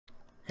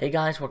Hey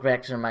guys, welcome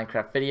back to another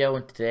Minecraft video,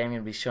 and today I'm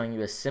going to be showing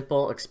you a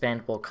simple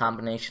expandable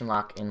combination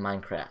lock in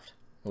Minecraft.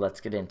 Let's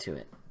get into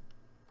it.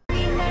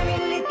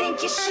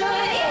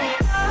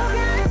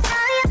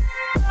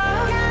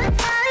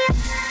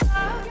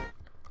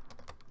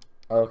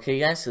 Okay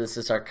guys, so this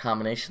is our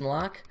combination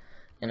lock,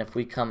 and if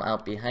we come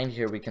out behind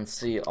here we can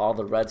see all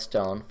the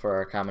redstone for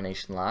our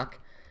combination lock,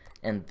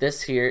 and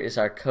this here is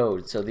our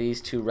code. So these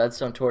two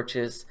redstone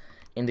torches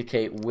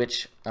indicate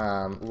which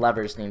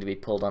levers need to be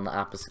pulled on the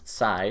opposite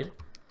side.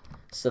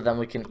 So then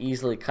we can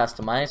easily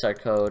customize our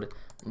code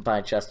by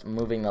just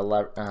moving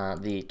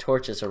the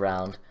torches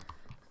around,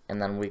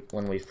 and then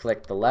when we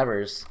flick the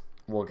levers,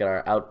 we'll get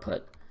our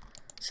output.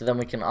 So then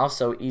we can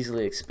also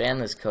easily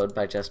expand this code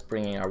by just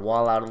bringing our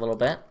wall out a little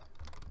bit,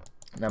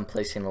 and then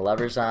placing the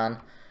levers on,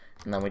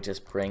 and then we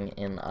just bring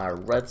in our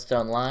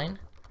redstone line,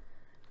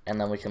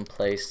 and then we can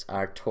place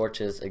our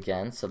torches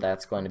again. So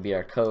that's going to be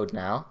our code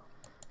now.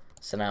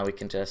 So now we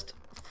can just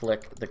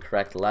flick the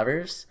correct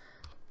levers,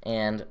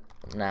 and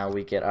now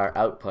we get our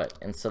output.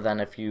 And so then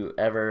if you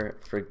ever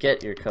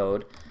forget your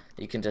code,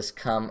 you can just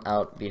come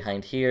out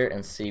behind here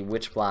and see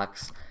which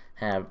blocks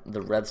have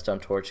the redstone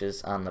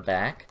torches on the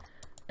back,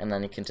 and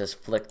then you can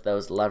just flick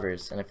those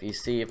levers. And if you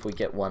see, if we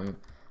get one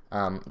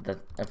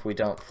if we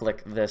don't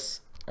flick this,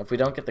 if we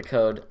don't get the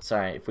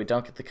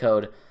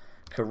code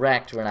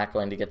correct, we're not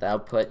going to get the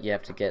output. You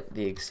have to get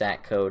the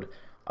exact code,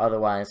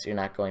 otherwise you're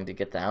not going to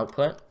get the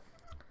output.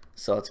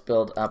 So let's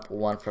build up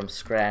one from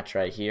scratch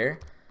right here.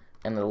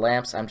 And the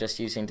lamps I'm just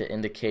using to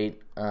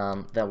indicate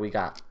that we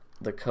got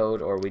the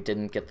code or we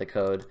didn't get the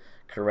code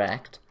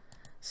correct.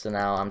 So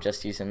now I'm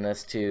just using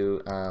this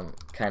to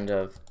kind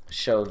of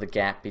show the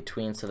gap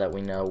between, so that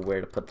we know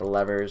where to put the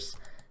levers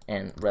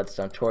and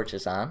redstone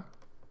torches on.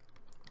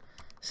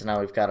 So now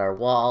we've got our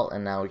wall,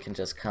 and now we can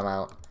just come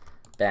out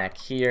back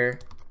here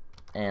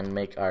and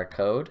make our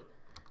code.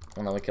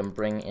 And then we can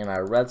bring in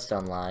our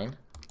redstone line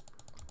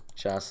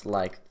just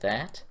like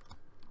that.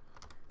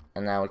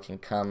 And now we can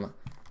come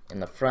in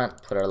the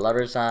front, put our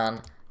levers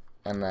on,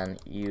 and then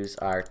use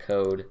our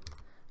code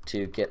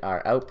to get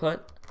our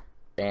output.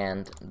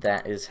 And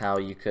that is how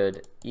you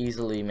could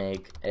easily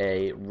make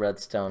a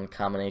redstone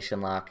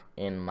combination lock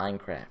in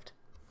Minecraft.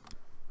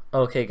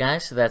 Okay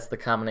guys, so that's the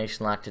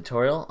combination lock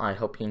tutorial. I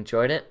hope you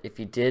enjoyed it. If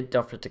you did,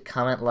 don't forget to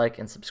comment, like,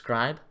 and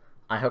subscribe.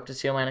 I hope to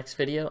see you in my next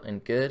video,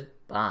 and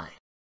goodbye.